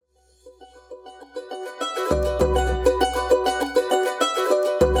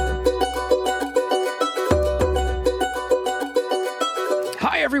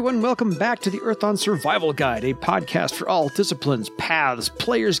and welcome back to the Earthon Survival Guide, a podcast for all disciplines, paths,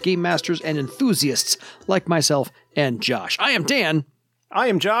 players, game masters, and enthusiasts like myself and Josh. I am Dan. I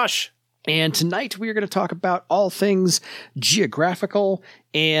am Josh. And tonight we are going to talk about all things geographical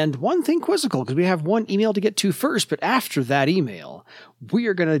and one thing quizzical, because we have one email to get to first, but after that email, we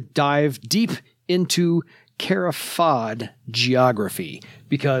are going to dive deep into Carafad geography,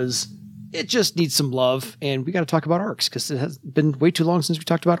 because it just needs some love, and we got to talk about orcs, because it has been way too long since we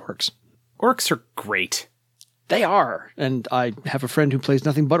talked about orcs. Orcs are great. They are, and I have a friend who plays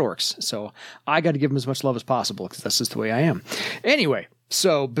nothing but orcs, so I got to give them as much love as possible, because that's just the way I am. Anyway,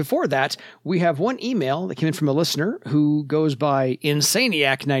 so before that, we have one email that came in from a listener who goes by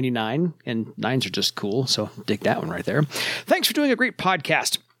Insaniac99, and nines are just cool, so dig that one right there. Thanks for doing a great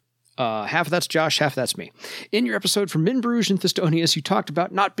podcast. Half of that's Josh, half of that's me. In your episode from Minbruges and Thistonius, you talked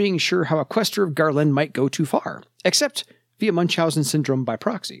about not being sure how a quester of Garland might go too far, except via Munchausen syndrome by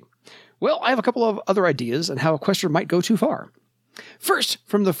proxy. Well, I have a couple of other ideas on how a quester might go too far. First,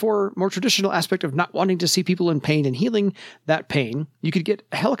 from the more traditional aspect of not wanting to see people in pain and healing that pain, you could get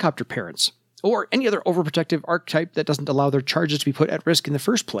helicopter parents, or any other overprotective archetype that doesn't allow their charges to be put at risk in the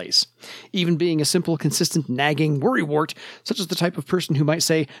first place. Even being a simple, consistent, nagging worrywart, such as the type of person who might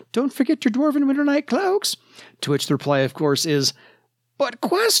say, "Don't forget your dwarven winter night cloaks," to which the reply, of course, is, "But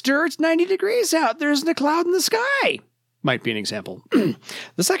Quester, it's 90 degrees out, there isn't a cloud in the sky," might be an example.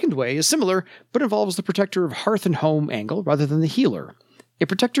 The second way is similar, but involves the protector of hearth and home angle rather than the healer. A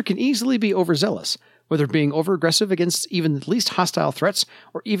protector can easily be overzealous, whether being overaggressive against even the least hostile threats,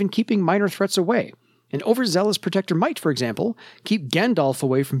 or even keeping minor threats away. An overzealous protector might, for example, keep Gandalf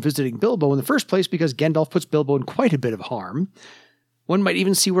away from visiting Bilbo in the first place because Gandalf puts Bilbo in quite a bit of harm. One might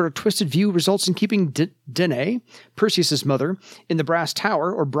even see where a twisted view results in keeping Danae, Perseus' mother, in the Brass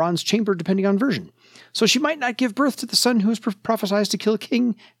Tower or Bronze Chamber, depending on version. So she might not give birth to the son who is prophesied to kill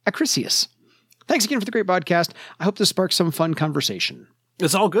King Acrisius. Thanks again for the great podcast. I hope this sparks some fun conversation.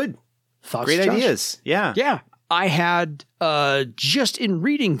 It's all good. Thoughts, Great Josh? ideas. Yeah. Yeah. I had, just in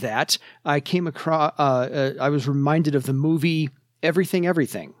reading that, I came across, I was reminded of the movie Everything,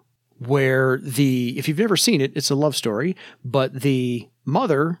 Everything, where if you've never seen it, it's a love story, but the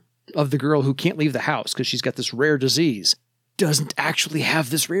mother of the girl who can't leave the house because she's got this rare disease doesn't actually have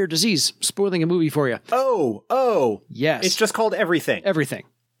this rare disease. Spoiling a movie for you. Oh. Yes. It's just called Everything. Everything.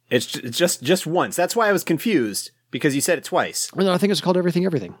 It's just once. That's why I was confused, because you said it twice. Well, no, I think it's called Everything,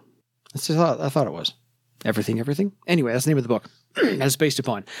 Everything. That's just I thought it was. Everything, Everything? Anyway, that's the name of the book that it's based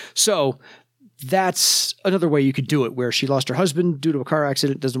upon. So that's another way you could do it, where she lost her husband due to a car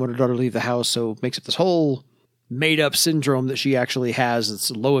accident, doesn't want her daughter to leave the house, so makes up this whole made-up syndrome that she actually has. It's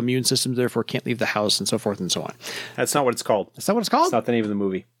a low immune system, therefore can't leave the house, and so forth and so on. That's not what it's called. That's not what it's called? It's not the name of the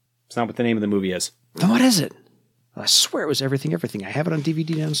movie. It's not what the name of the movie is. Then what is it? I swear it was Everything, Everything. I have it on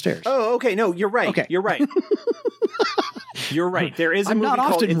DVD downstairs. Oh, okay. No, you're right. Okay. You're right. You're right. There is a I'm movie not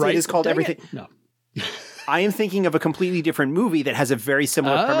called, often right. it is called Dang Everything. it. No. I am thinking of a completely different movie that has a very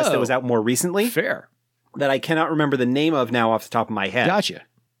similar premise that was out more recently Fair. that I cannot remember the name of now off the top of my head. Gotcha.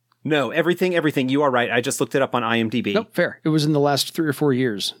 No, Everything, You are right. I just looked it up on IMDb. Nope, fair. It was in the last 3 or 4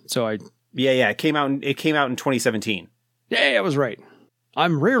 years, so Yeah. It came out in 2017. yeah, I was right.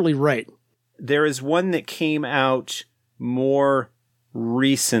 I'm rarely right. There is one that came out more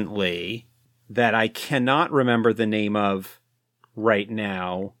recently that I cannot remember the name of right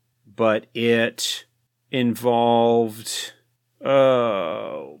now, but it involved,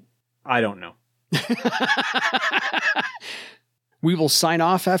 I don't know. We will sign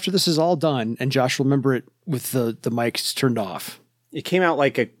off after this is all done, and Josh will remember it with the mics turned off. It came out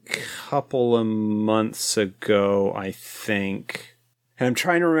like a couple of months ago, I think. And I'm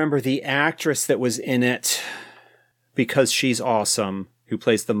trying to remember the actress that was in it, because she's awesome, who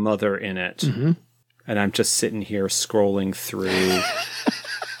plays the mother in it. Mm-hmm. And I'm just sitting here scrolling through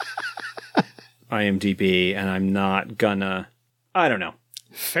IMDb, and I'm not gonna... I don't know.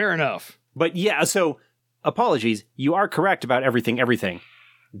 Fair enough. But yeah, so apologies. You are correct about Everything.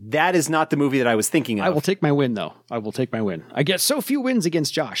 That is not the movie that I was thinking of. I will take my win, though. I will take my win. I get so few wins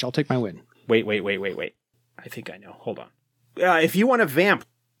against Josh. I'll take my win. Wait. I think I know. Hold on. If you want to vamp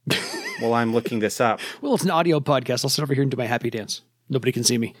while I'm looking this up. Well, it's an audio podcast. I'll sit over here and do my happy dance. Nobody can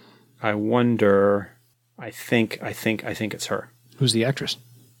see me. I wonder... I think it's her. Who's the actress?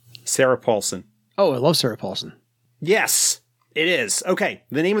 Sarah Paulson. Oh, I love Sarah Paulson. Yes, it is. Okay,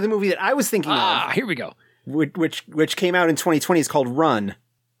 the name of the movie that I was thinking of... here we go. Which came out in 2020 is called Run.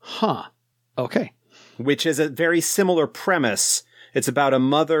 Huh. Okay. Which is a very similar premise. It's about a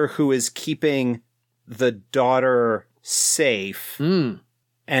mother who is keeping the daughter safe. And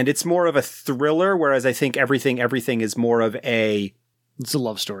it's more of a thriller, whereas I think Everything is more of a It's a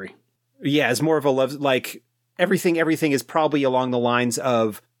love story. Yeah, it's more of a love, like everything is probably along the lines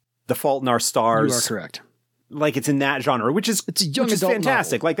of The Fault in Our Stars. You are correct. Like it's in that genre, which is It's a young which is adult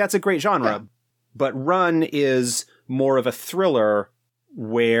fantastic. novel. Like that's a great genre. Yeah. But Run is more of a thriller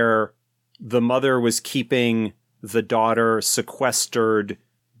where the mother was keeping the daughter sequestered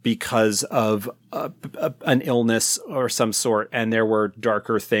because of an illness or some sort, and there were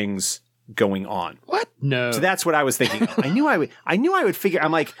darker things going on. What? No. So that's what I was thinking of. I knew I would figure.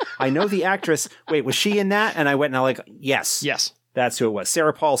 I'm like, I know the actress. Wait, was she in that? And I went and I'm like, yes, Yes. that's who it was.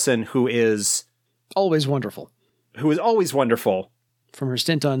 Sarah Paulson, who is Always wonderful. always wonderful. From her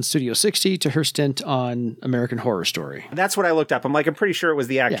stint on Studio 60 to her stint on American Horror Story. That's what I looked up. I'm like, I'm pretty sure it was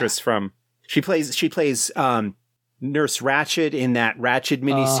the actress from. She plays Nurse Ratched in that Ratched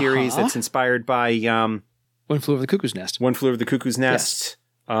miniseries that's inspired by One Flew Over the Cuckoo's Nest. One Flew Over the Cuckoo's Nest.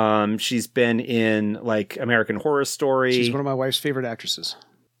 She's been in like American Horror Story. She's one of my wife's favorite actresses.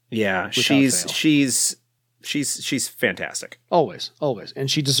 Yeah, she's fantastic. Always. And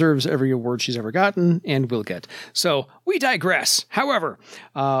she deserves every award she's ever gotten and will get. So we digress. However,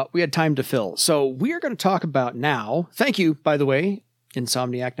 we had time to fill. So we are going to talk about now. Thank you, by the way,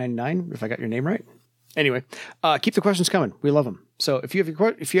 Insomniac 99, if I got your name right. Anyway, keep the questions coming. We love them. So if you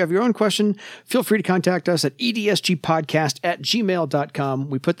have your own question, feel free to contact us at edsgpodcast@gmail.com.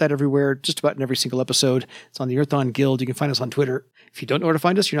 We put that everywhere, just about in every single episode. It's on the Earthon Guild. You can find us on Twitter. If you don't know where to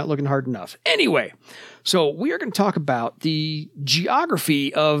find us, you're not looking hard enough. Anyway, so we are going to talk about the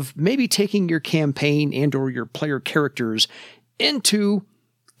geography of maybe taking your campaign and or your player characters into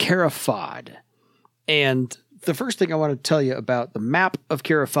Carafod. And the first thing I want to tell you about the map of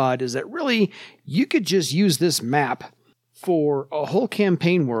Carafod is that really you could just use this map for a whole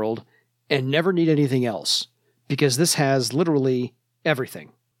campaign world and never need anything else, because this has literally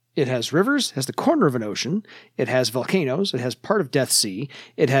everything. It has rivers, has the corner of an ocean, it has volcanoes, it has part of Death Sea,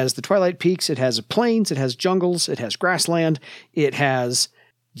 it has the Twilight Peaks, it has plains, it has jungles, it has grassland, it has,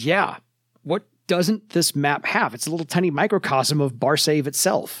 what doesn't this map have? It's a little tiny microcosm of Barsave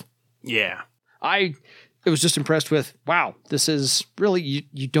itself. Yeah. I was just impressed with, wow, this is really,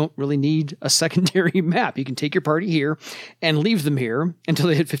 you don't really need a secondary map. You can take your party here and leave them here until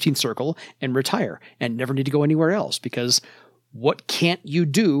they hit 15th circle and retire and never need to go anywhere else, because what can't you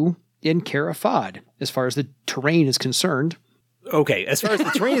do in Carafod as far as the terrain is concerned? Okay, as far as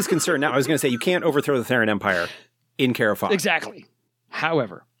the terrain is concerned, now I was going to say you can't overthrow the Theron Empire in Carafod. Exactly.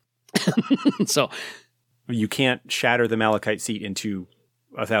 However, so you can't shatter the Malachite seat into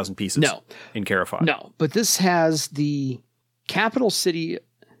 1,000 pieces. No. In Carafod. No, but this has the capital city.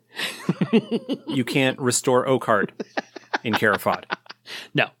 You can't restore Oakheart in Carafod.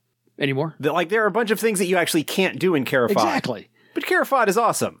 No. Anymore? There are a bunch of things that you actually can't do in Carafod. Exactly. But Carafod is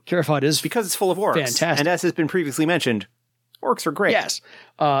awesome. Carafod is because it's full of orcs. Fantastic. And as has been previously mentioned, orcs are great. Yes.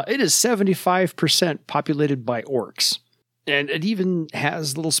 It is 75% populated by orcs. And it even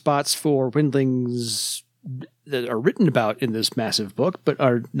has little spots for windlings that are written about in this massive book, but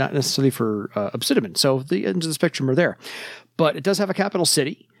are not necessarily for Obsidian. So the ends of the spectrum are there. But it does have a capital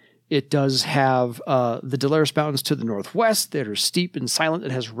city. It does have the Delaris Mountains to the northwest that are steep and silent.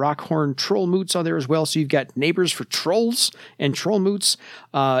 It has Rockhorn troll moots on there as well. So you've got neighbors for trolls and troll moots.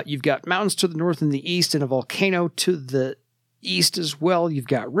 You've got mountains to the north and the east and a volcano to the east as well. You've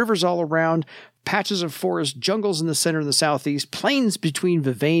got rivers all around, patches of forest, jungles in the center and the southeast, plains between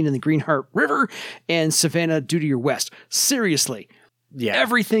Vivane and the Greenheart River, and Savannah due to your west. Seriously. Yeah.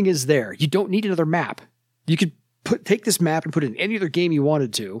 Everything is there. You don't need another map. You could take this map and put it in any other game you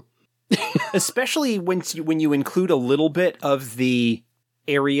wanted to. Especially when you include a little bit of the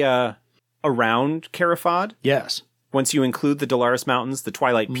area around Carafod. Yes. Once you include the Delaris Mountains, the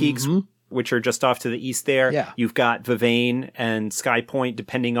Twilight Peaks, which are just off to the east there. Yeah. You've got Vivane and Sky Point,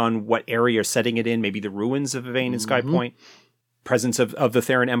 depending on what area you're setting it in, maybe the ruins of Vivane and Sky Point. Presence of the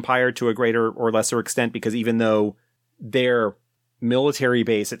Theron Empire to a greater or lesser extent, because even though their military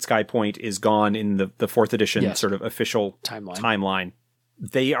base at Sky Point is gone in the 4th edition sort of official timeline,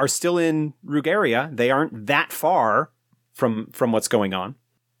 they are still in Rugaria. They aren't that far from what's going on.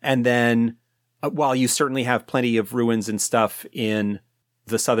 And then while you certainly have plenty of ruins and stuff in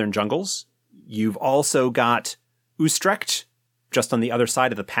the southern jungles, you've also got Ustrecht just on the other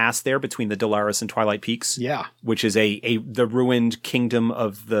side of the pass there between the Delaris and Twilight Peaks. Yeah. Which is the ruined kingdom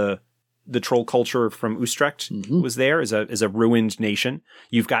of the troll culture from Ustrecht was there as a ruined nation.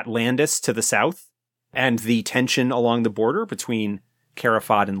 You've got Landis to the south, and the tension along the border between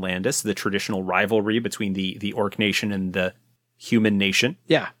Carafod and Landis, the traditional rivalry between the orc nation and the human nation.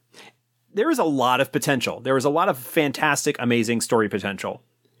 Yeah. There is a lot of potential. There is a lot of fantastic, amazing story potential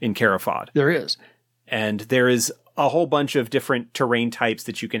in Carafod. There is. And there is a whole bunch of different terrain types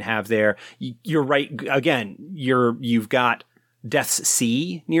that you can have there. You're right. Again, you've got Death's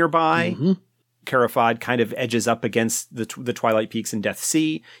Sea nearby. Mm-hmm. Carafad kind of edges up against the Twilight Peaks in Death's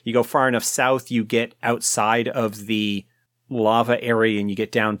Sea. You go far enough south, you get outside of the lava area and you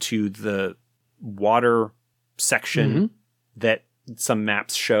get down to the water section that some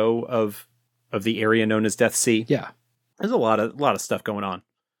maps show of the area known as Death's Sea. Yeah. There's a lot of stuff going on.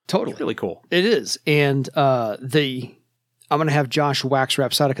 Totally. It's really cool. It is. And I'm going to have Josh wax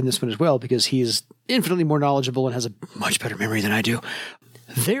rhapsodic in this one as well because he's infinitely more knowledgeable and has a much better memory than I do.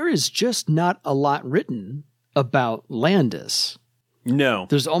 There is just not a lot written about Landis. No.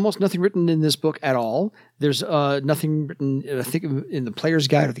 There's almost nothing written in this book at all. There's nothing written, I think, in the Player's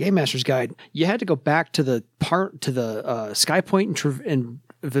Guide or the Game Master's Guide. You had to go back to the Skypoint and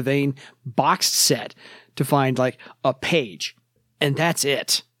Vivane boxed set to find like a page. And that's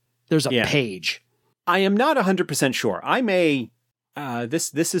it. There's a page. I am not 100% sure. I may,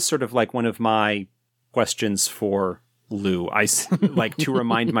 this is sort of like one of my questions for Lou. I like to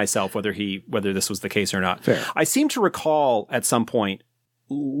remind myself whether this was the case or not. Fair. I seem to recall at some point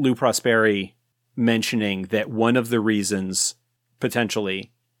Lou Prosperi mentioning that one of the reasons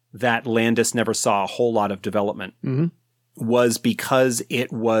potentially that Landis never saw a whole lot of development was because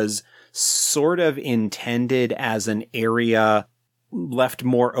it was sort of intended as an area left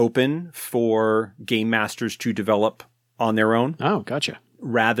more open for game masters to develop on their own. Oh, gotcha.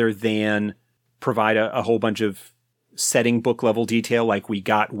 Rather than provide a whole bunch of setting book level detail like we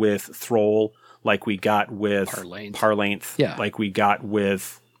got with Thrall, like we got with Parlanthe, like we got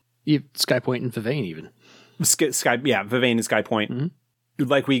with Skypoint and Vivane even. Vivane and Skypoint.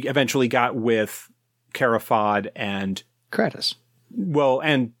 Like we eventually got with Carafad and Kratos. Well,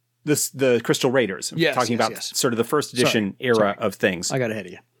 and the Crystal Raiders. Talking about sort of the first edition era of things. I got ahead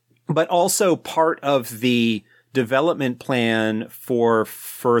of you. But also part of the development plan for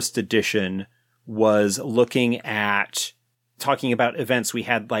first edition was looking at talking about events. We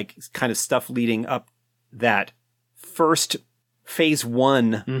had like kind of stuff leading up that first phase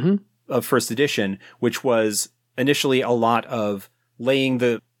 1 of first edition, which was initially a lot of laying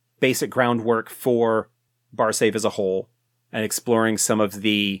the basic groundwork for Barsave as a whole and exploring some of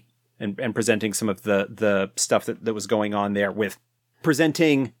the and presenting some of the stuff that was going on there with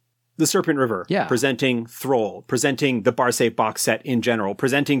presenting the Serpent River, presenting Thrall, presenting the Barsave box set in general,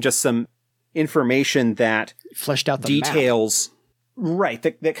 presenting just some information that fleshed out the details, map.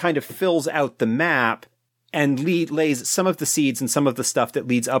 Right, that kind of fills out the map and lays some of the seeds and some of the stuff that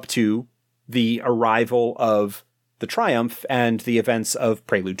leads up to the arrival of the Triumph and the events of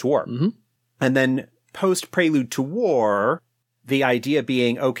Prelude to War. And then post Prelude to War, the idea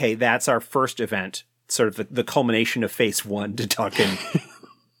being, okay, that's our first event, sort of the culmination of phase 1 to talk in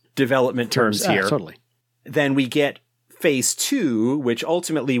development terms here. Totally. Then we get phase 2, which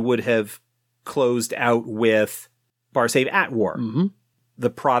ultimately would have closed out with Barsave at War, the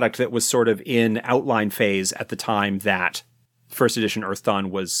product that was sort of in outline phase at the time that first edition Earth Dawn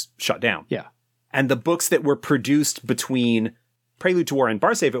was shut down. Yeah. And the books that were produced between Prelude to War and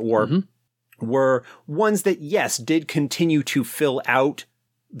Barsave at War were ones that, yes, did continue to fill out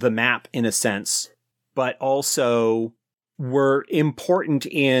the map in a sense, but also were important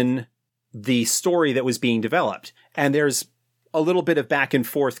in the story that was being developed. And there's a little bit of back and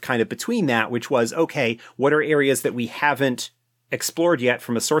forth kind of between that, which was, okay, what are areas that we haven't explored yet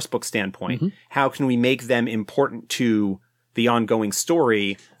from a source book standpoint? How can we make them important to the ongoing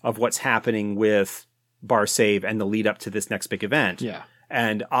story of what's happening with Barsave and the lead up to this next big event? Yeah.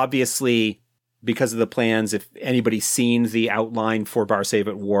 And obviously, because of the plans, if anybody's seen the outline for Barsave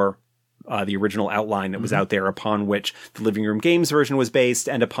at War, the original outline that was out there upon which the Living Room Games version was based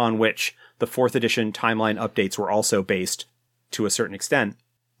and upon which the 4th edition timeline updates were also based to a certain extent.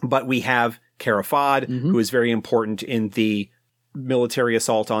 But we have Carafad, who is very important in the military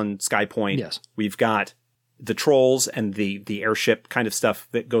assault on Skypoint. Yes. We've got the trolls and the airship kind of stuff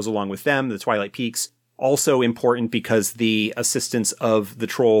that goes along with them, the Twilight Peaks. Also important because the assistance of the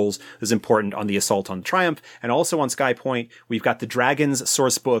trolls is important on the assault on Triumph. And also on Skypoint, we've got the Dragons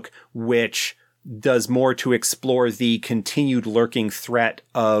source book, which does more to explore the continued lurking threat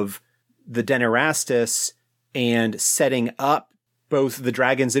of the Denerastus and setting up both the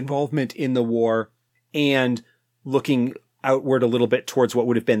Dragons' involvement in the war and looking outward a little bit towards what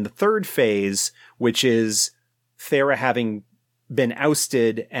would have been the third phase, which is Thera having been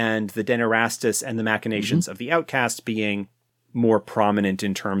ousted and the Denerastus and the machinations of the Outcast being more prominent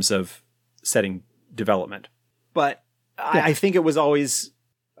in terms of setting development. But I think it was always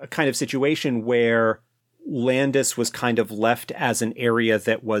a kind of situation where Landis was kind of left as an area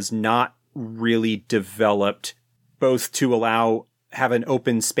that was not really developed both to have an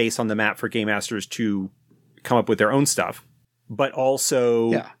open space on the map for game masters to come up with their own stuff, but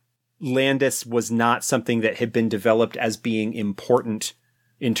also Landis was not something that had been developed as being important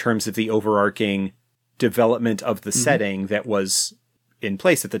in terms of the overarching development of the setting that was in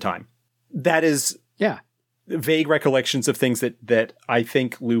place at the time. That is vague recollections of things that I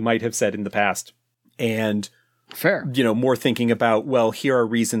think Lou might have said in the past. And, fair, more thinking about, well, here are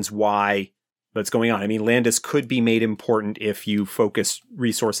reasons why that's going on. I mean, Landis could be made important if you focus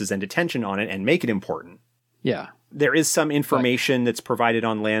resources and attention on it and make it important. Yeah. There is some information that's provided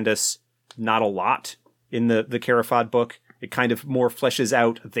on Landis, not a lot, in the Carafad book. It kind of more fleshes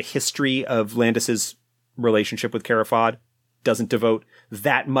out the history of Landis's relationship with Carafad. Doesn't devote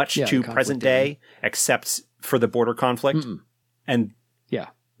that much to present day, except for the border conflict. And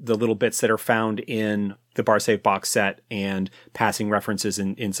the little bits that are found in the Barsave box set and passing references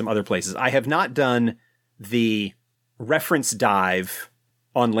in some other places. I have not done the reference dive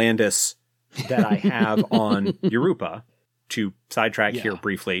on Landis that I have on Yorupa, to sidetrack here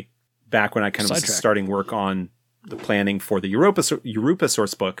briefly. Back when I kind of was starting work on the planning for the Yorupa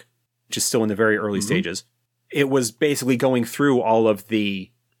source book, which is still in the very early stages, it was basically going through all of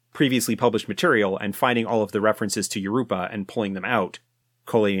the previously published material and finding all of the references to Yorupa and pulling them out,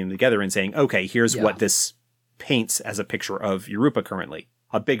 collating them together and saying, okay, here's what this paints as a picture of Yorupa currently.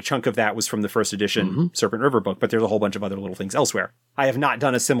 A big chunk of that was from the first edition Serpent River book, but there's a whole bunch of other little things elsewhere. I have not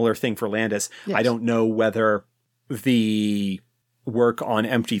done a similar thing for Landis. Yes. I don't know whether the work on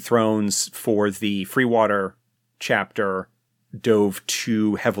Empty Thrones for the Freewater chapter dove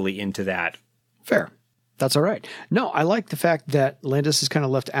too heavily into that. Fair. That's all right. No, I like the fact that Landis is kind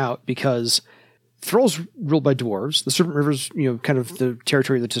of left out because Thrall's ruled by dwarves. The Serpent River's, kind of the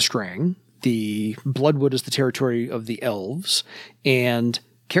territory of the Tiskrang. The Bloodwood is the territory of the elves. And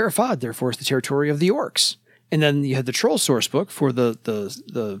Carafad, therefore, is the territory of the orcs. And then you had the Troll source book for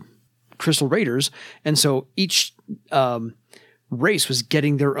the Crystal Raiders. And so each race was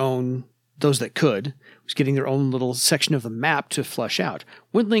getting their own, those that could, was getting their own little section of the map to flesh out.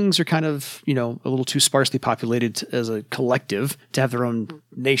 Windlings are kind of, a little too sparsely populated as a collective to have their own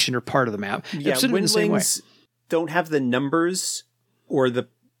nation or part of the map. Yeah, Windlings don't have the numbers or the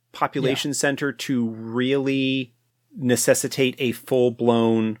population center to really necessitate a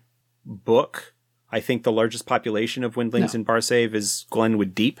full-blown book. I think the largest population of Windlings in Barsave is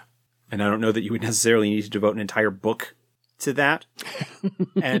Glenwood Deep, and I don't know that you would necessarily need to devote an entire book to that.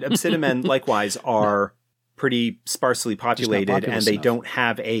 And Obsidian likewise are pretty sparsely populated, and they don't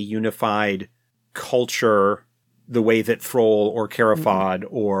have a unified culture the way that Thrall or Carafad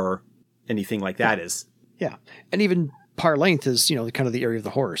or anything like that is. Yeah, and even Parlength is, kind of the area of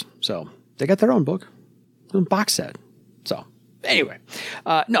the horrors. So they got their own book, own box set. So anyway,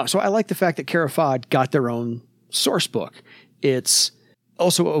 so I like the fact that Carafad got their own source book. It's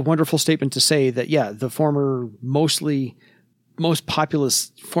also a wonderful statement to say that, the most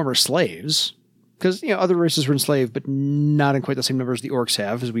populous former slaves, because, other races were enslaved, but not in quite the same number as the orcs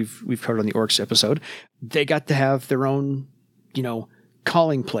have, as we've covered on the orcs episode. They got to have their own,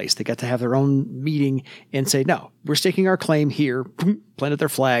 calling place. They got to have their own meeting and say, no, we're staking our claim here, planted their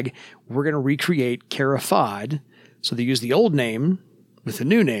flag. We're going to recreate Carafad. So they use the old name with the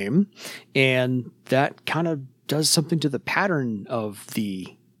new name. And that kind of does something to the pattern of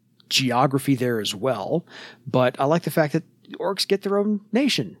the geography there as well. But I like the fact that the orcs get their own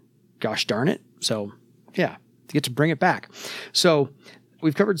nation. Gosh darn it. So they get to bring it back. So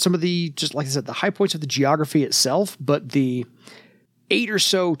we've covered some of the, just like I said, the high points of the geography itself, but the 8 or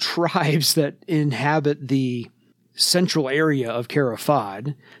so tribes that inhabit the central area of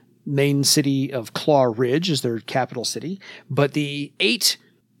Carafad, main city of Claw Ridge is their capital city, but the 8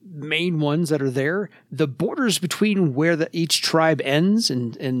 main ones that are there, the borders between where each tribe ends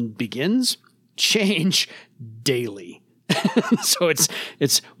and begins change daily. So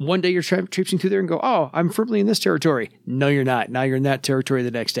it's one day you're traipsing through there and go, oh, I'm firmly in this territory. No, you're not. Now you're in that territory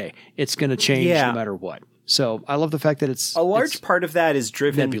the next day. It's going to change no matter what. So I love the fact that it's a large part of that is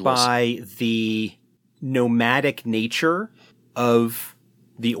driven nebulous by the nomadic nature of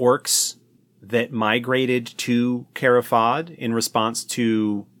the orcs that migrated to Carafad in response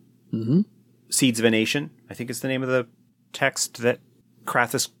to Seeds of a Nation, I think is the name of the text that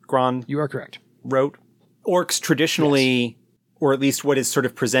Krathus Gron You are correct. wrote. Orcs traditionally, or at least what is sort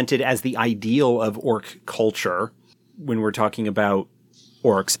of presented as the ideal of orc culture when we're talking about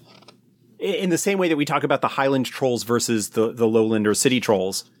orcs, in the same way that we talk about the Highland trolls versus the lowland or city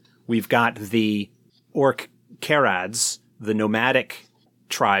trolls, we've got the orc Karads, the nomadic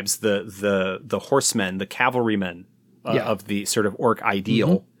tribes, the horsemen, the cavalrymen of the sort of orc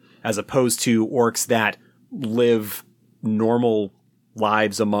ideal, as opposed to orcs that live normal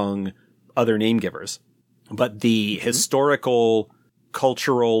lives among other name givers. But the historical,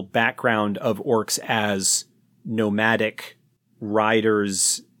 cultural background of orcs as nomadic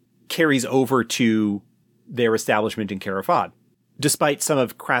riders carries over to their establishment in Carafad. Despite some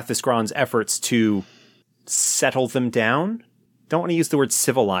of Crathis Gron's efforts to settle them down, don't want to use the word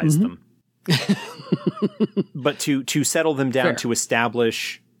civilize them, but to settle them down, to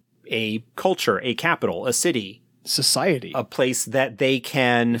establish a culture, a capital, a city, society, a place that they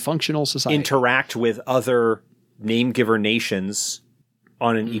can functional society interact with other name giver nations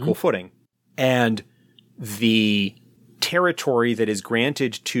on an equal footing. And the territory that is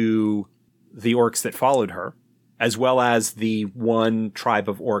granted to the orcs that followed her, as well as the one tribe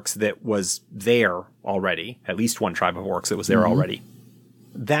of orcs that was there already, at least one tribe of orcs that was there already,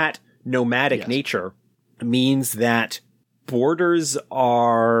 that nomadic nature means that borders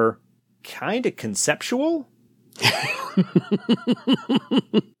are kind of conceptual.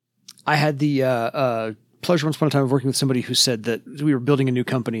 I had the pleasure once upon a time of working with somebody who said that we were building a new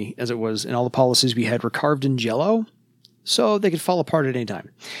company, as it was, and all the policies we had were carved in Jell-O, so they could fall apart at any time,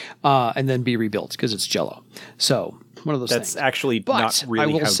 and then be rebuilt because it's Jell-O. So one of those things. That's actually not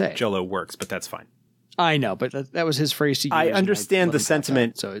really how Jell-O works, but that's fine. I know, but that was his phrase to use. I understand the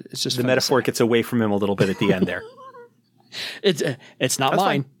sentiment. So it's just the metaphor gets away from him a little bit at the end there. It's not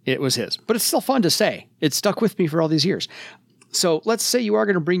mine. Fine. It was his, but it's still fun to say. It stuck with me for all these years. So let's say you are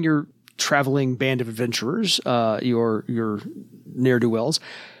going to bring your traveling band of adventurers, your ne'er-do-wells,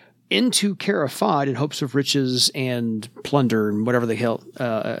 into Carafad in hopes of riches and plunder and whatever the hell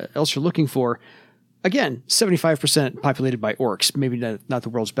else you're looking for. Again, 75% populated by orcs. Maybe not the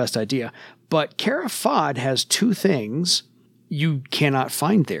world's best idea. But Carafad has two things you cannot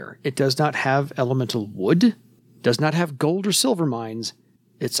find there. It does not have elemental wood, does not have gold or silver mines.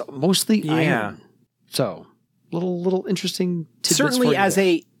 It's mostly iron. So, little interesting tidbits. Certainly as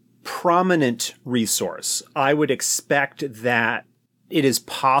a prominent resource, I would expect that it is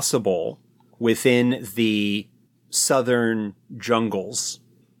possible within the southern jungles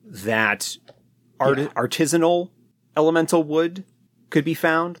that artisanal elemental wood could be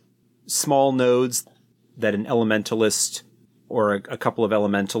found. Small nodes that an elementalist or a couple of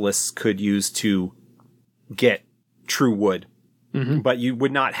elementalists could use to get true wood. But you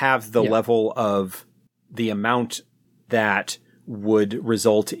would not have the level of the amount that would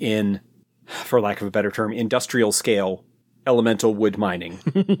result in, for lack of a better term, industrial scale elemental wood mining.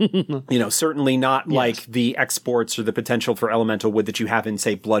 Certainly not like the exports or the potential for elemental wood that you have in,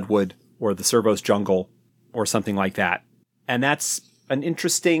 say, Bloodwood or the Servos jungle or something like that. And that's an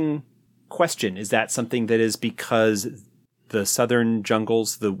interesting question. Is that something that is because the southern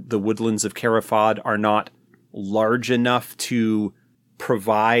jungles, the woodlands of Carafad, are not large enough to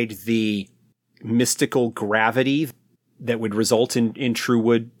provide the mystical gravity that would result in true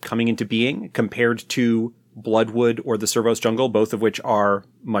wood coming into being compared to Bloodwood or the Servos jungle, both of which are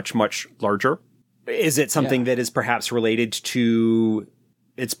much, much larger? Is it something that is perhaps related to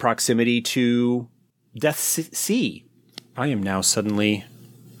its proximity to Death's Sea? I am now suddenly...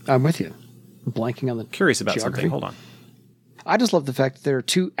 I'm with you. I'm blanking on the curious about geography. something. Hold on. I just love the fact that there are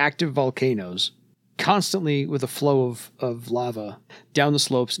two active volcanoes constantly with a flow of lava down the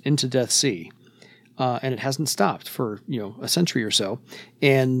slopes into Death's Sea. And it hasn't stopped for, a century or so.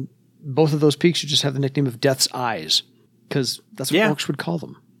 And both of those peaks should just have the nickname of Death's Eyes, because that's what orcs would call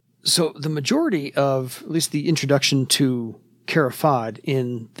them. So the majority of, at least the introduction to Carafad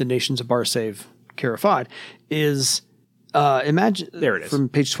in the Nations of Barsave Carafad is, imagine... There it is. From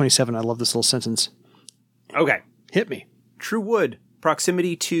page 27, I love this little sentence. Okay. Hit me. True wood,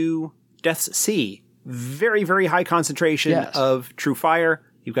 proximity to Death's Sea. Very, very high concentration of true fire.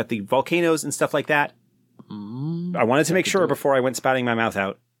 You've got the volcanoes and stuff like that. I wanted to make sure before I went spouting my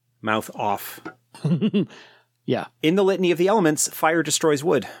mouth off. Yeah. In the Litany of the Elements, fire destroys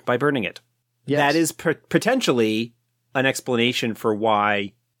wood by burning it. Yes. That is potentially an explanation for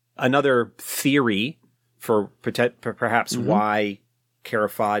why, another theory for perhaps why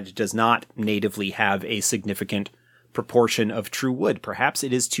Carafad does not natively have a significant proportion of true wood. Perhaps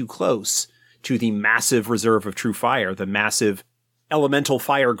it is too close to the massive reserve of true fire, the massive elemental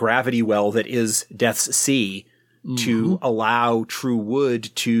fire gravity well that is Death's Sea, to allow true wood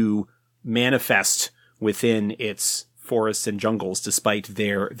to manifest within its forests and jungles despite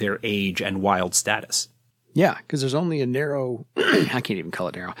their age and wild status. Yeah, because there's only a narrow, I can't even call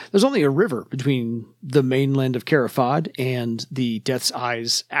it narrow, there's only a river between the mainland of Carafad and the Death's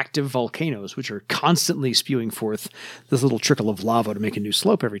Eyes active volcanoes, which are constantly spewing forth this little trickle of lava to make a new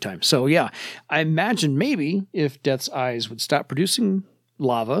slope every time. So yeah, I imagine maybe if Death's Eyes would stop producing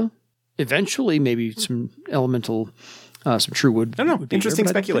lava, eventually maybe some elemental, some true wood. I don't know. Interesting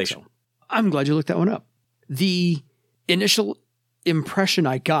speculation. I'm glad you looked that one up. The initial impression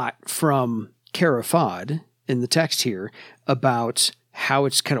I got from Carafad in the text here about how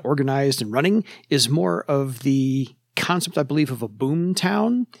it's kind of organized and running is more of the concept, I believe, of a boom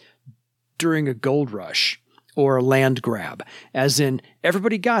town during a gold rush or a land grab, as in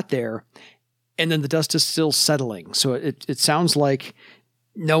everybody got there and then the dust is still settling. So it sounds like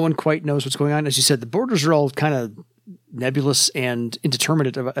no one quite knows what's going on. As you said, the borders are all kind of nebulous and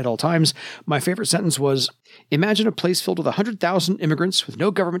indeterminate at all times. My favorite sentence was, imagine a place filled with 100,000 immigrants with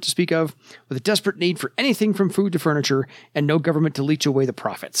no government to speak of, with a desperate need for anything from food to furniture, and no government to leech away the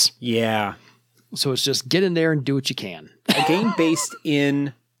profits. Yeah. So it's just get in there and do what you can. A game based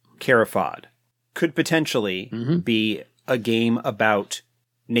in Carafad could potentially be a game about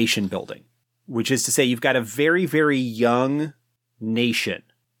nation building, which is to say you've got a very, very young nation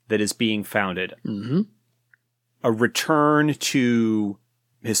that is being founded. Mm-hmm. A return to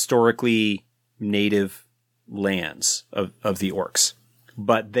historically native lands of the orcs.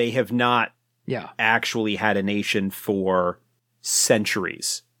 But they have not actually had a nation for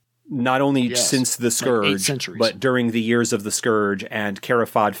centuries. Not only since the Scourge, but during the years of the Scourge, and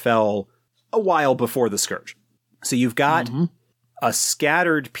Carafad fell a while before the Scourge. So you've got a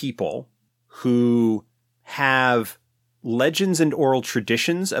scattered people who have legends and oral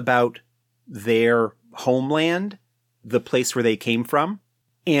traditions about their homeland, the place where they came from,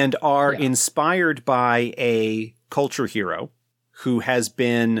 and are inspired by a culture hero who has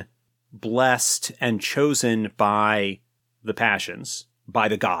been blessed and chosen by the passions, by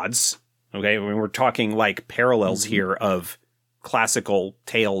the gods. Okay, I mean, we're talking like parallels here of classical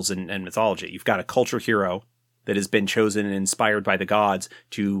tales and mythology. You've got a culture hero that has been chosen and inspired by the gods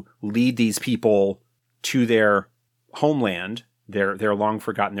to lead these people to their homeland, their long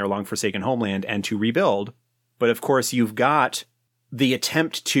forgotten, their long forsaken homeland, and to rebuild. But of course, you've got the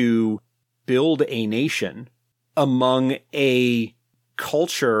attempt to build a nation among a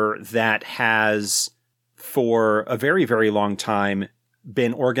culture that has, for a very, very long time,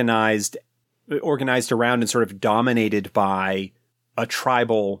 been organized around and sort of dominated by a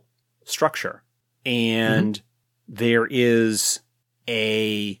tribal structure. And there is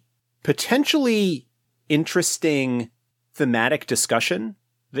a potentially interesting thematic discussion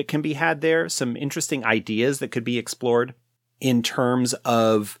that can be had there, some interesting ideas that could be explored in terms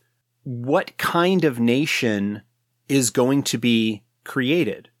of what kind of nation is going to be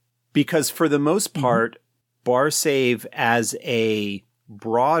created. Because for the most part, Barsave as a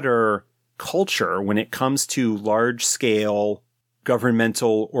broader culture, when it comes to large-scale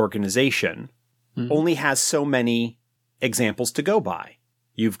governmental organization, only has so many examples to go by.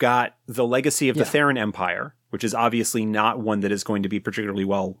 You've got the legacy of the Theron Empire, which is obviously not one that is going to be particularly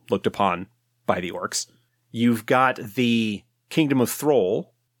well looked upon by the orcs. You've got the Kingdom of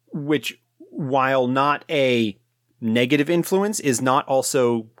Thrall, which, while not a negative influence, is not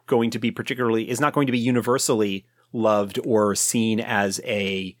going to be universally loved or seen as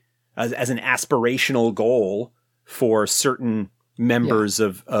an aspirational goal for certain members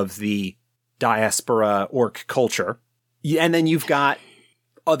of the diaspora orc culture. And then you've got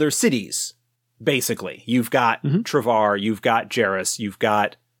other cities, basically. You've got Travar, you've got Jarrus, you've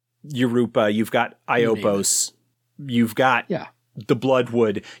got Europa, you've got Iopos, you've got the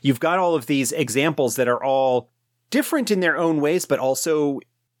Bloodwood. You've got all of these examples that are all different in their own ways, but also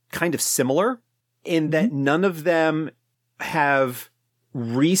kind of similar in that none of them have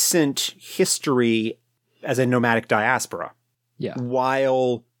recent history as a nomadic diaspora. Yeah.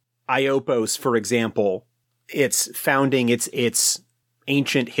 While Iopos, for example, its founding, its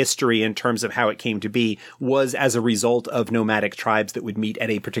ancient history in terms of how it came to be was as a result of nomadic tribes that would meet at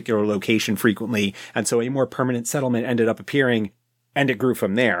a particular location frequently. And so a more permanent settlement ended up appearing, and it grew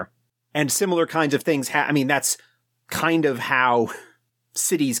from there. And similar kinds of things. That's kind of how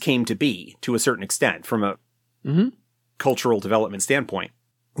cities came to be to a certain extent from a cultural development standpoint.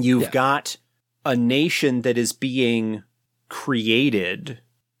 You've got a nation that is being created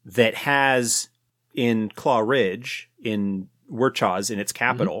that has in Claw Ridge, in Wirchaz, in its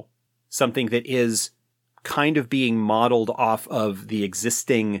capital, something that is kind of being modeled off of the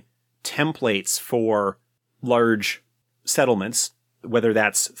existing templates for large settlements, whether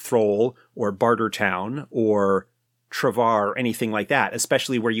that's Thrall or Bartertown or Travar or anything like that,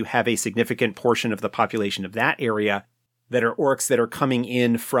 especially where you have a significant portion of the population of that area that are orcs that are coming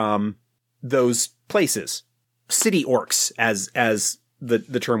in from those places. City orcs, as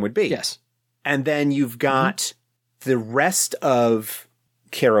the term would be. Yes. And then you've got the rest of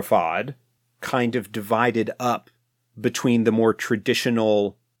Carafad kind of divided up between the more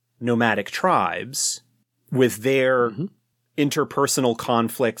traditional nomadic tribes with their interpersonal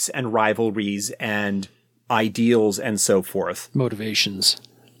conflicts and rivalries and ideals and so forth. Motivations.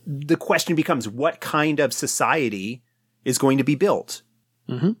 The question becomes, what kind of society is going to be built?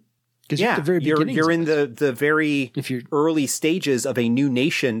 Mm-hmm. Yeah, you're in the very early stages of a new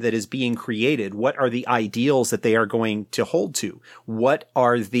nation that is being created. What are the ideals that they are going to hold to? What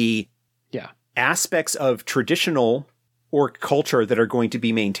are the aspects of traditional orc culture that are going to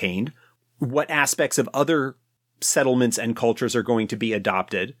be maintained? What aspects of other settlements and cultures are going to be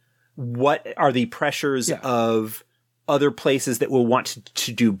adopted? What are the pressures of other places that will want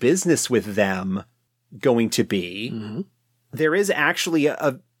to do business with them going to be? Mm-hmm. There is actually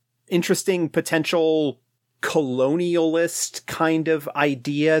a interesting potential colonialist kind of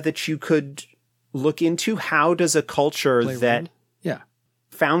idea that you could look into. How does a culture that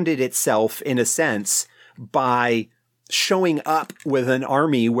founded itself, in a sense, by showing up with an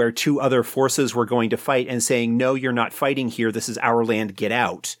army where two other forces were going to fight and saying, no, you're not fighting here. This is our land. Get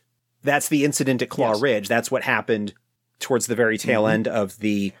out. That's the incident at Claw Ridge. That's what happened towards the very tail end of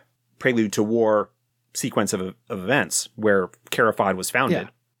the Prelude to War sequence of events where Carafod was founded.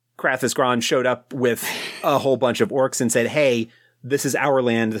 Krathus Gron showed up with a whole bunch of orcs and said, hey, this is our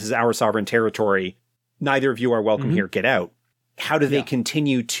land. This is our sovereign territory. Neither of you are welcome here. Get out. How do they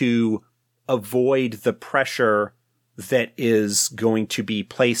continue to avoid the pressure that is going to be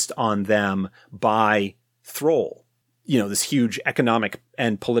placed on them by Thrall? You know, this huge economic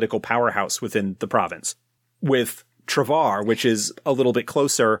and political powerhouse within the province. With Travar, which is a little bit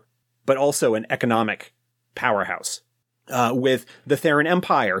closer, but also an economic powerhouse. With the Theron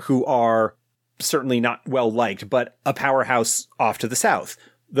Empire, who are certainly not well liked, but a powerhouse off to the south.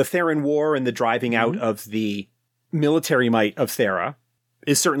 The Theron War and the driving out of the military might of Thera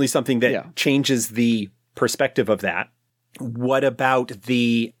is certainly something that changes the perspective of that. What about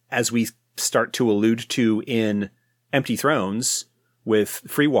as we start to allude to in Empty Thrones with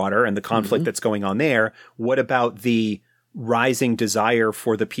Freewater and the conflict that's going on there, what about the rising desire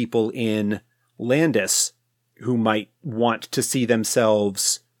for the people in Landis who might want to see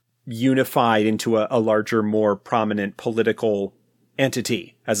themselves unified into a larger, more prominent political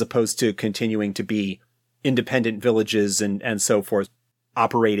entity, as opposed to continuing to be independent villages and so forth,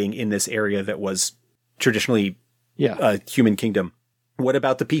 operating in this area that was traditionally a human kingdom? What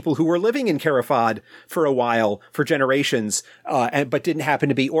about the people who were living in Carafod for a while, for generations, but didn't happen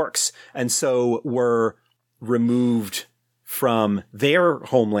to be orcs, and so were removed from their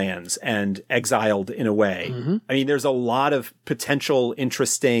homelands and exiled in a way? I mean, there's a lot of potential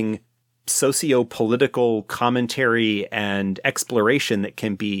interesting socio-political commentary and exploration that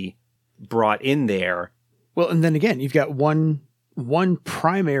can be brought in there. Well, and then again, you've got one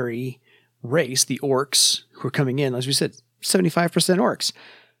primary race, the orcs, who are coming in, as we said, 75% orcs.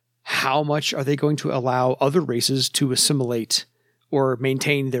 How much are they going to allow other races to assimilate or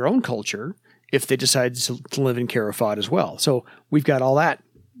maintain their own culture if they decide to live in Carafod as well? So we've got all that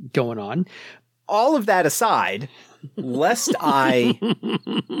going on. All of that aside, lest I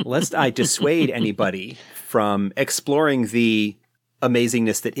dissuade anybody from exploring the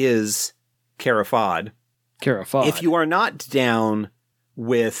amazingness that is Carafod. If you are not down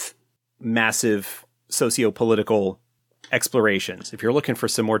with massive socio-political explorations, if you're looking for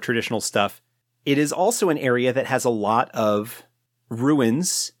some more traditional stuff, it is also an area that has a lot of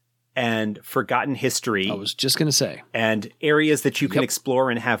ruins and forgotten history. I was just going to say. And areas that you can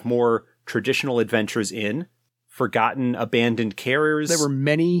explore and have more traditional adventures in. Forgotten, abandoned cares. There were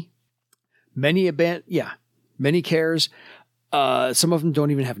many cares. Some of them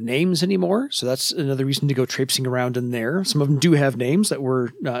don't even have names anymore, so that's another reason to go traipsing around in there. Some of them do have names that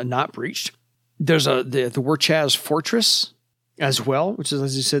were not breached. There's the Warchaz Fortress as well, which is,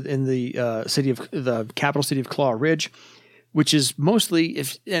 as you said, in the the capital city of Claw Ridge, which is mostly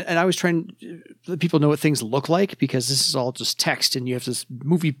and I was trying to let people know what things look like, because this is all just text and you have this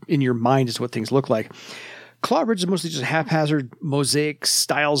movie in your mind as what things look like. Claw Ridge is mostly just haphazard mosaic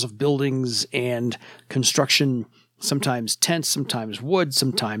styles of buildings and construction. Sometimes tents, sometimes wood,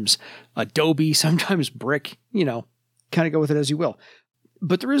 sometimes adobe, sometimes brick, kind of go with it as you will.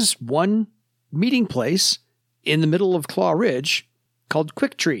 But there is one meeting place in the middle of Claw Ridge called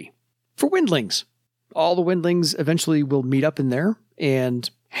Quick Tree for windlings. All the windlings eventually will meet up in there and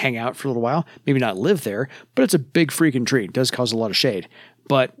hang out for a little while. Maybe not live there, but it's a big freaking tree. It does cause a lot of shade.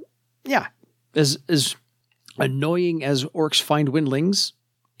 But yeah, as annoying as orcs find windlings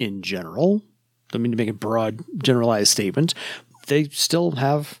in general, don't mean to make a broad, generalized statement, they still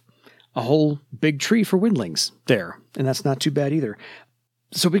have a whole big tree for windlings there, and that's not too bad either.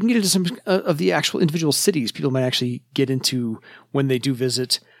 So we can get into some of the actual individual cities people might actually get into when they do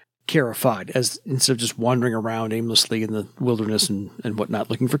visit Carafad, as instead of just wandering around aimlessly in the wilderness and whatnot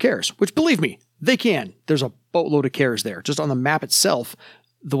looking for cares, which, believe me, they can. There's a boatload of cares there. Just on the map itself,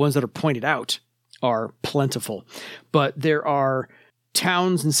 the ones that are pointed out are plentiful. But there are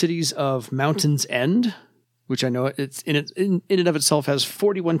towns and cities of Mountain's End, which I know it's in and of itself has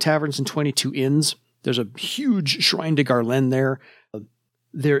 41 taverns and 22 inns. There's a huge shrine to Garlen there.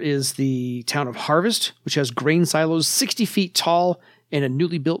 There is the town of Harvest, which has grain silos 60 feet tall and a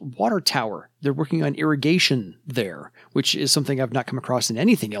newly built water tower. They're working on irrigation there, which is something I've not come across in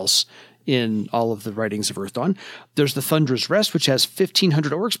anything else in all of the writings of Earth Dawn. There's the Thunder's Rest, which has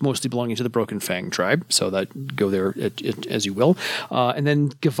 1,500 orcs, mostly belonging to the Broken Fang tribe. So that go there as you will. And then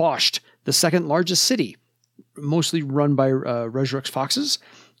Gavosht, the second largest city, mostly run by Rejrux foxes.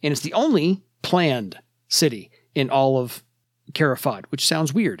 And it's the only planned city in all of Carafad, which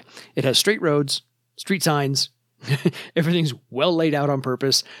sounds weird. It has straight roads, street signs, everything's well laid out on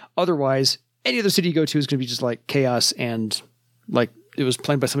purpose. Otherwise, any other city you go to is going to be just like chaos and like it was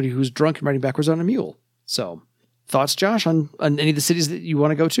planned by somebody who's drunk and riding backwards on a mule. So, thoughts, Josh, on any of the cities that you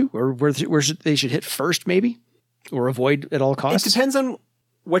want to go to, or where they should hit first, maybe, or avoid at all costs? It depends on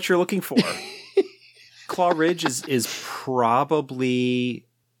what you're looking for. Claw Ridge is probably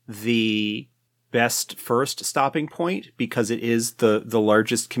the best first stopping point because it is the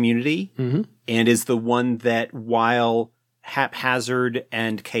largest community and is the one that, while haphazard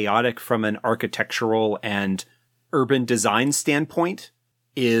and chaotic from an architectural and urban design standpoint,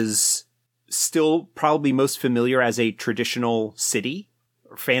 is still probably most familiar as a traditional city,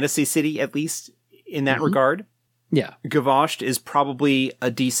 or fantasy city, at least in that regard. Yeah. Gavosht is probably a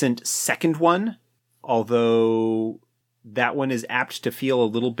decent second one, although that one is apt to feel a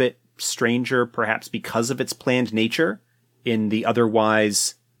little bit stranger, perhaps because of its planned nature in the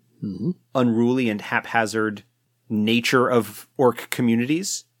otherwise unruly and haphazard nature of orc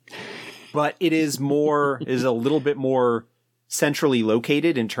communities. But it is a little bit more centrally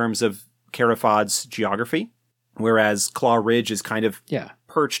located in terms of Carafad's geography, whereas Claw Ridge is kind of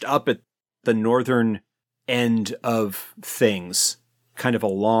perched up at the northern end of things, kind of a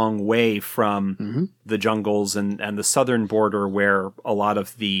long way from the jungles and the southern border where a lot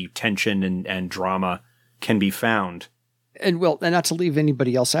of the tension and drama can be found. And not to leave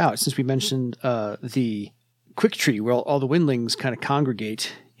anybody else out, since we mentioned the Quick Tree, where all the windlings kind of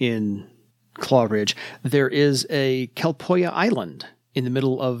congregate in Claw Ridge, there is a Kelpoya Island in the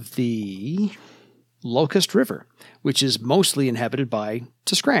middle of the Locust River, which is mostly inhabited by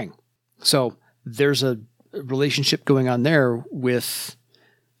T'Skrang. So there's a relationship going on there with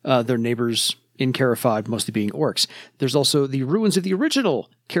their neighbors in Carafad, mostly being orcs. There's also the ruins of the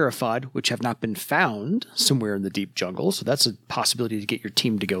original Carafad, which have not been found somewhere in the deep jungle, so that's a possibility to get your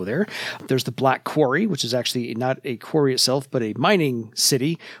team to go there. There's the Black Quarry, which is actually not a quarry itself, but a mining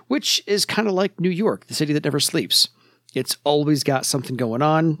city, which is kind of like New York, the city that never sleeps. It's always got something going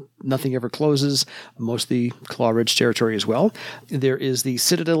on. Nothing ever closes. Mostly Claw Ridge territory as well. There is the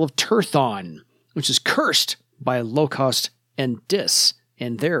Citadel of Turthon, which is cursed by Locost and Dis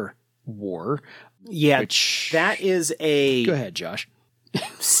and their war. Yeah, that is a... Go ahead, Josh.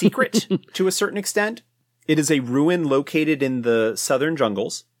 secret to a certain extent. It is a ruin located in the southern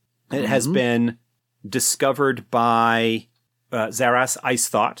jungles. It has been discovered by Zaras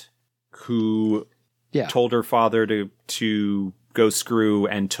Icethought, who told her father to go screw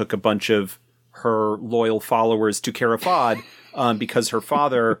and took a bunch of her loyal followers to Carafad because her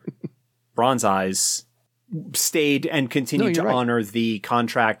father, Bronze Eyes, stayed and continued to honor the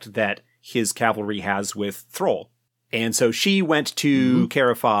contract that his cavalry has with Thrall. And so she went to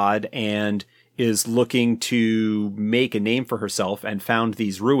Carafad and is looking to make a name for herself and found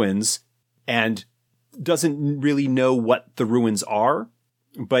these ruins and doesn't really know what the ruins are,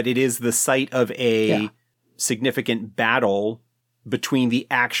 but it is the site of a significant battle between the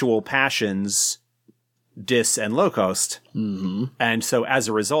actual passions, Dis and Locost. And so as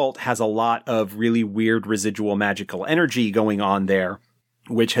a result has a lot of really weird residual magical energy going on there,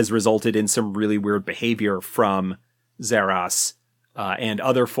 which has resulted in some really weird behavior from Zaras and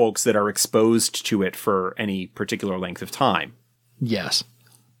other folks that are exposed to it for any particular length of time. Yes.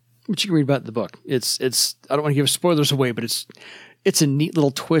 Which you can read about in the book. It's I don't want to give spoilers away, but it's a neat little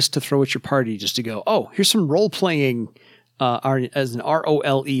twist to throw at your party just to go, oh, here's some role playing as an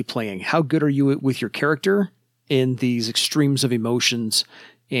ROLE playing. How good are you with your character in these extremes of emotions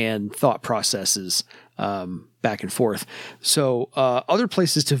and thought processes back and forth? So other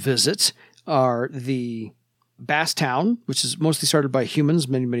places to visit are the Bass Town, which is mostly started by humans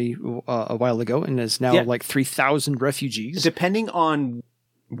many a while ago and is now like 3,000 refugees. Depending on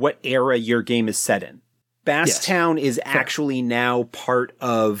what era your game is set in. Basstown is actually now part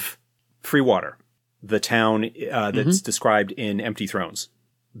of Freewater, the town that's described in Empty Thrones.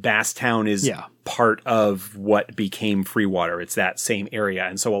 Basstown is part of what became Freewater. It's that same area.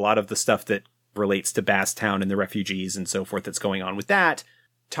 And so a lot of the stuff that relates to Basstown and the refugees and so forth that's going on with that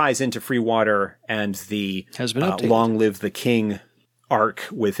ties into Freewater and the Has been updated. Long Live the King arc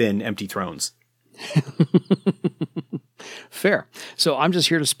within Empty Thrones. Fair. So I'm just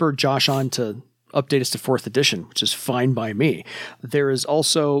here to spur Josh on to update us to 4th edition, which is fine by me. There is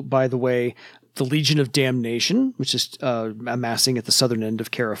also, by the way, the Legion of Damnation, which is amassing at the southern end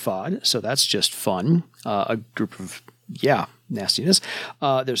of Carafad. So that's just fun. A group of, nastiness.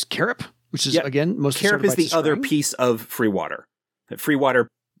 There's Carib, which is, again, most Carib is the other piece of Freewater. Freewater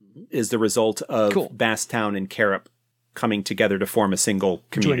is the result of Basstown and Carib coming together to form a single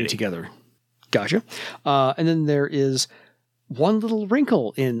community. Joining together. Gotcha. And then there is one little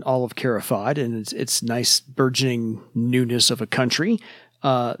wrinkle in all of Carafad, and it's nice burgeoning newness of a country.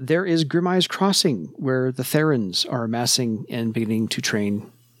 There is Grimeyes Crossing, where the Therans are amassing and beginning to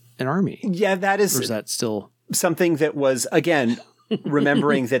train an army. Yeah, that is... Or is that still... something that was, again,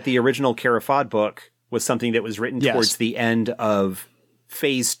 remembering that the original Carafad book was something that was written towards the end of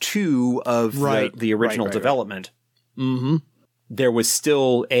phase 2 of the original development. Mm-hmm. There was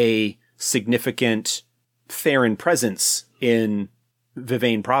still a significant Theran presence in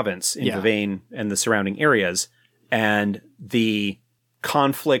Vivane province, in Vivane and the surrounding areas, and the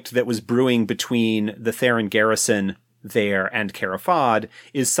conflict that was brewing between the Theran garrison there and Carafad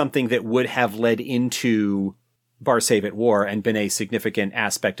is something that would have led into Bar-Savet War and been a significant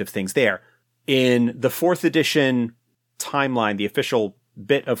aspect of things there. In the 4th edition timeline, the official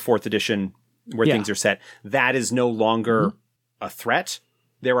bit of 4th edition where things are set, that is no longer a threat.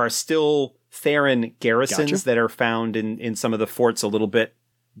 There are still Theran garrisons that are found in some of the forts a little bit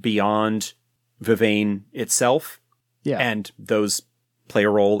beyond Vivane itself. Yeah. And those play a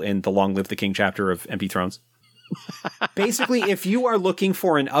role in the Long Live the King chapter of Empty Thrones. Basically, if you are looking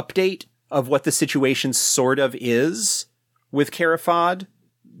for an update of what the situation sort of is with Carafad,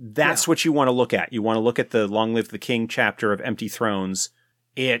 that's what you want to look at. You want to look at the Long Live the King chapter of Empty Thrones.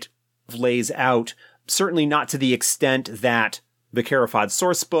 It lays out, certainly not to the extent that the Carafad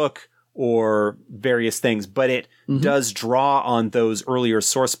sourcebook or various things, but it does draw on those earlier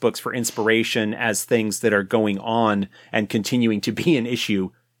source books for inspiration as things that are going on and continuing to be an issue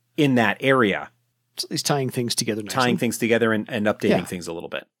in that area. So at least tying things together nicely. Tying things together and updating things a little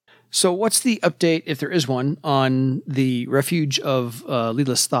bit. So what's the update, if there is one, on the refuge of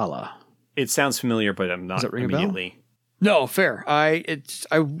Lila Sthala? It sounds familiar, but I'm not immediately. No, fair. I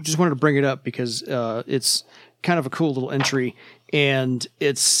just wanted to bring it up because it's kind of a cool little entry, and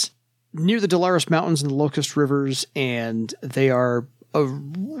it's near the Dolaris Mountains and the Locust Rivers, and they are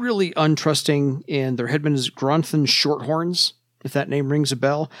really untrusting, and their headman is Gronthan Shorthorns, if that name rings a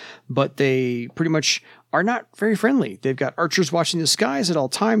bell, but they pretty much are not very friendly. They've got archers watching the skies at all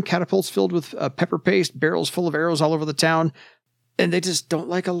time, catapults filled with pepper paste, barrels full of arrows all over the town, and they just don't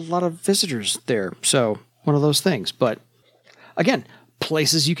like a lot of visitors there. So one of those things. But again,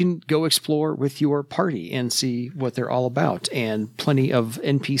 places you can go explore with your party and see what they're all about, and plenty of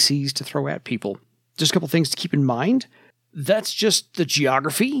NPCs to throw at people. Just a couple things to keep in mind. That's just the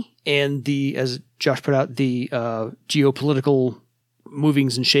geography and the, as Josh put out, the geopolitical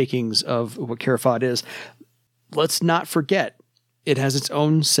movings and shakings of what Carafad is. Let's not forget, it has its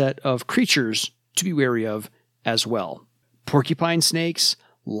own set of creatures to be wary of as well. Porcupine snakes,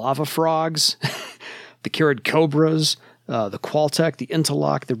 lava frogs, the Carid cobras, the Qualtech, the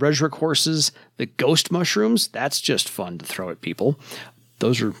Interlock, the Resric horses, the ghost mushrooms. That's just fun to throw at people.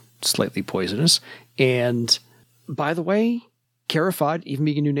 Those are slightly poisonous. And by the way, Carafad, even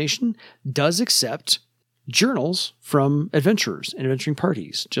being a new nation, does accept journals from adventurers and adventuring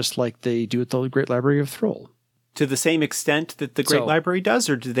parties, just like they do at the Great Library of Thrall. To the same extent that the Great Library does,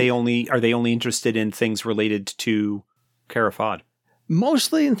 or are they only interested in things related to Carafad?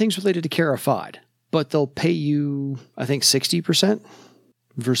 Mostly in things related to Carafad, but they'll pay you, I think, 60%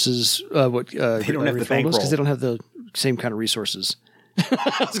 versus what they don't have the bankroll because they don't have the same kind of resources.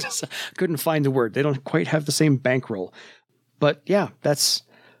 Couldn't find the word. They don't quite have the same bankroll. But yeah, that's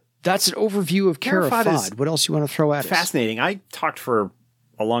an overview of Carafad. What else you want to throw at us? Fascinating. I talked for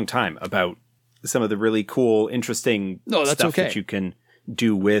a long time about some of the really cool, interesting stuff that you can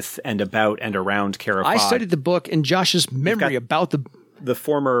do with and about and around Carafad. I studied the book and Josh's memory about the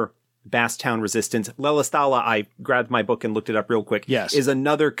former Basstown Resistance. Lelistala, I grabbed my book and looked it up real quick, is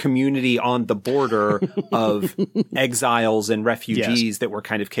another community on the border of exiles and refugees that were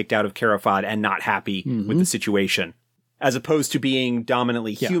kind of kicked out of Carafad and not happy with the situation. as opposed to being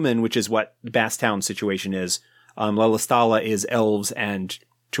dominantly human, which is what Basstown's situation is. Lelystala is elves and,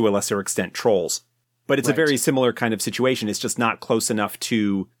 to a lesser extent, trolls. But it's a very similar kind of situation. It's just not close enough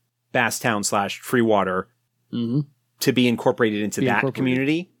to Basstown/Freewater to be incorporated into that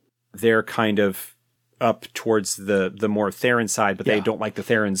community. They're kind of up towards the more Theron side, but they don't like the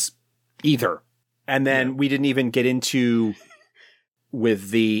Therons either. And then we didn't even get into, with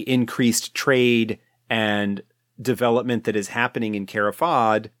the increased trade and development that is happening in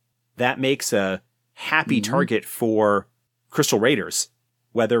Carafad, that makes a happy target for Crystal Raiders,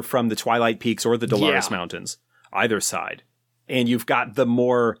 whether from the Twilight Peaks or the Dolaris Mountains, either side. And you've got the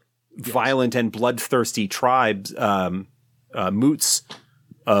more violent and bloodthirsty tribes, moots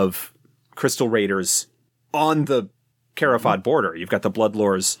of Crystal Raiders on the Carafad border. You've got the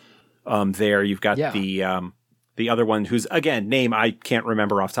Bloodlords there. You've got the other one whose, again, name I can't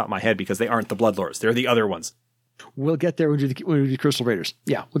remember off the top of my head because they aren't the Bloodlords. They're the other ones. We'll get there when we do Crystal Raiders.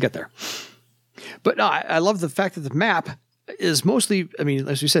 Yeah, we'll get there. But no, I love the fact that the map is mostly, I mean,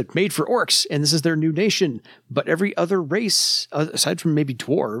 as we said, made for orcs, and this is their new nation. But every other race, aside from maybe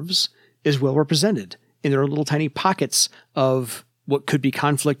dwarves, is well represented in their little tiny pockets of what could be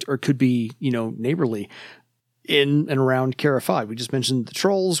conflict or could be, neighborly in and around Carafad. We just mentioned the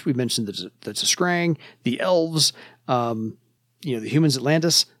trolls. We mentioned the T'Skrang, the elves, the humans,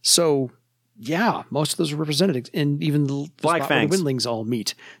 Atlantis. So, yeah, most of those are represented, and even the Black Fangs. The Windlings all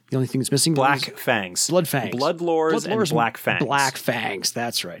meet. The only thing that's missing Black Fangs. Blood Fangs. Bloodlords and Black Fangs. Black Fangs,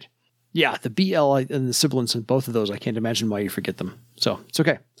 that's right. Yeah, the BL and the sibilants in both of those, I can't imagine why you forget them. So it's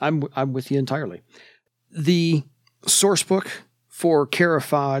okay. I'm with you entirely. The source book for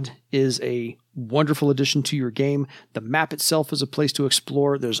Carafad is a wonderful addition to your game. The map itself is a place to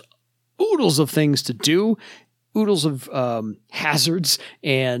explore. There's oodles of things to do, oodles of hazards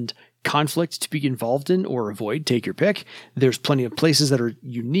and conflict to be involved in or avoid. Take your pick. There's plenty of places that are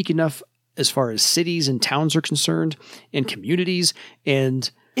unique enough as far as cities and towns are concerned and communities. And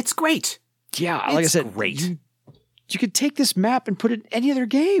it's great. Yeah, like I said, great. You could take this map and put it in any other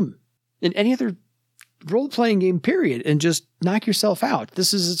game, in any other role-playing game, period, and just knock yourself out.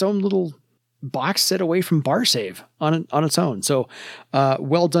 This is its own little box set away from bar save on its own. So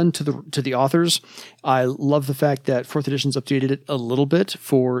well done to the authors. I love the fact that 4th edition's updated it a little bit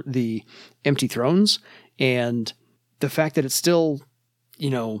for the Empty Thrones, and the fact that it's still,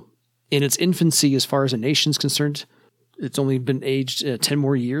 in its infancy as far as a nation's concerned. It's only been aged 10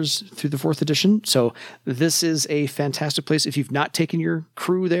 more years through the 4th edition. So this is a fantastic place. If you've not taken your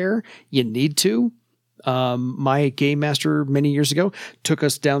crew there, you need to. My game master many years ago took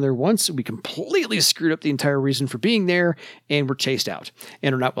us down there once. We completely screwed up the entire reason for being there, and were chased out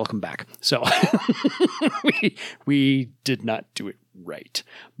and are not welcome back. So we did not do it right,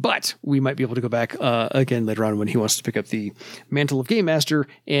 but we might be able to go back again later on when he wants to pick up the mantle of game master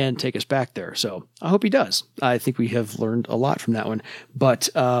and take us back there. So I hope he does. I think we have learned a lot from that one, but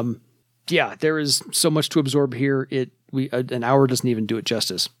there is so much to absorb here. An hour doesn't even do it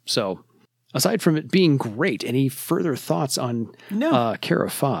justice. So aside from it being great, any further thoughts on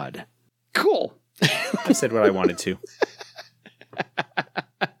Carafad? Cool. I said what I wanted to.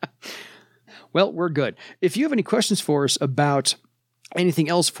 Well, we're good. If you have any questions for us about anything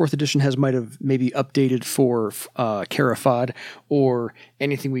else 4th edition might have maybe updated for Carafad, or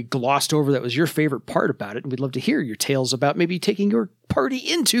anything we glossed over that was your favorite part about it, and we'd love to hear your tales about maybe taking your party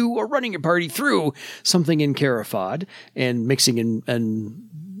into or running your party through something in Carafad and mixing and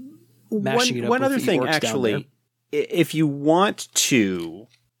mashing it up. One other thing, actually, if you want to,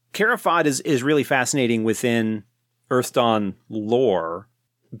 Carafad is really fascinating within Earthdawn lore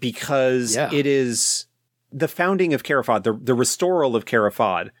because it is the founding of Carafad, the restoral of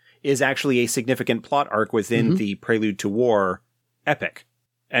Carafad is actually a significant plot arc within the Prelude to War epic.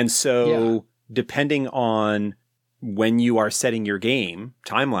 And so depending on when you are setting your game,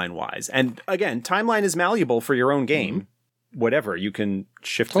 timeline-wise, and again, timeline is malleable for your own game, whatever, you can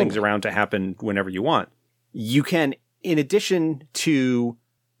shift things around to happen whenever you want. You can, in addition to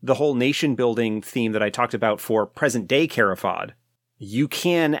the whole nation building theme that I talked about for present day Carafad, you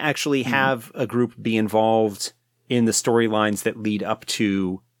can actually have a group be involved in the storylines that lead up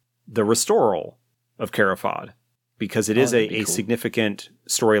to the restoral of Carafad, because it is a significant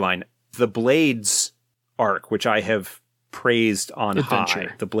storyline. The Blades arc, which I have praised on high,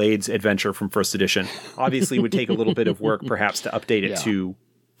 the Blades adventure from 1st edition, obviously would take a little bit of work perhaps to update it to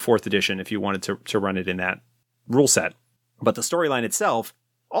 4th edition if you wanted to run it in that rule set. But the storyline itself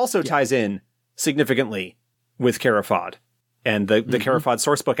also ties in significantly with Carafad. And the Carafad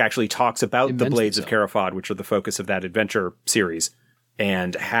sourcebook actually talks about the Blades of Carafad, which are the focus of that adventure series,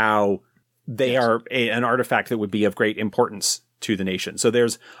 and how they are an artifact that would be of great importance to the nation. So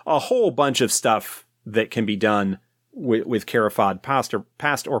there's a whole bunch of stuff that can be done with Carafad,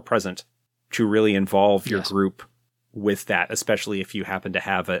 past or present, to really involve your group with that, especially if you happen to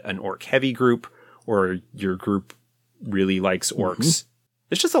have an orc heavy group or your group really likes orcs. Mm-hmm.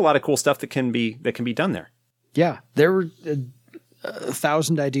 There's just a lot of cool stuff that can be done there. Yeah, there were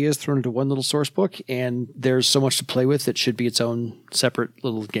 1,000 ideas thrown into one little source book, and there's so much to play with. It should be its own separate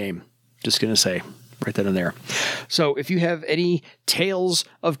little game. Just going to say, right then and there. So if you have any tales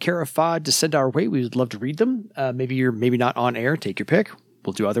of Carafad to send our way, we would love to read them. Maybe you're not on air. Take your pick.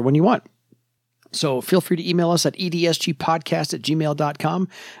 We'll do either one you want. So feel free to email us at edsgpodcast@gmail.com.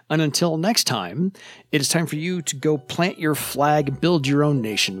 And until next time, it is time for you to go plant your flag, build your own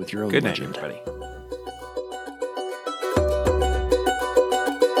nation with your own legend. Good night, everybody.